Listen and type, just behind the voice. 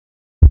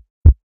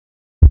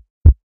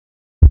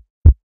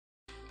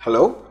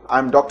Hello, I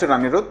am Dr.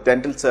 Aniruddha,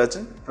 dental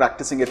surgeon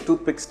practicing at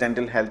Toothpicks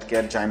Dental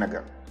Healthcare,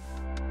 Jayanagar.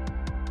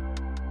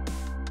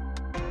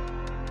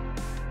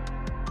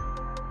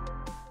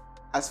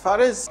 As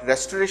far as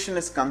restoration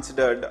is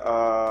considered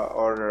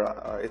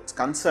it's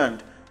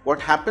concerned,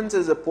 what happens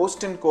is a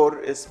post-in core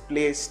is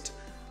placed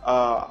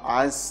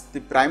as the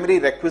primary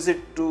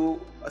requisite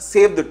to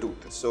save the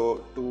tooth. So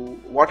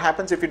what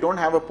happens if you don't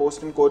have a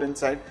post-in core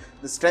inside,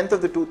 the strength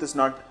of the tooth is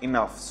not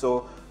enough.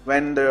 So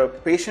when the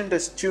patient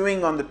is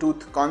chewing on the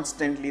tooth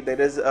constantly,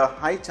 there is a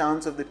high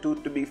chance of the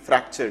tooth to be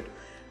fractured,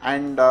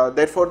 and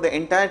therefore the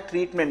entire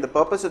treatment, the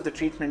purpose of the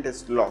treatment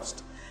is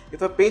lost.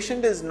 If a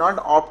patient is not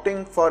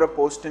opting for a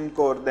post-in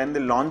core, then the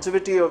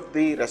longevity of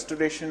the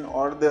restoration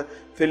or the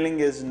filling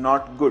is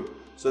not good.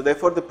 So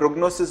therefore the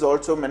prognosis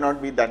also may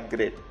not be that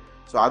great.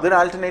 So other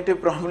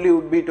alternative probably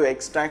would be to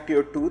extract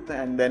your tooth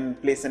and then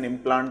place an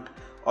implant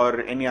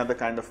or any other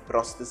kind of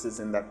prosthesis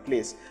in that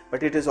place.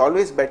 But it is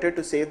always better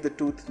to save the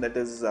tooth that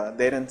is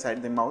there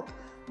inside the mouth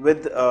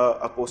with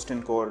a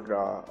post-in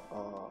core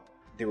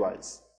device.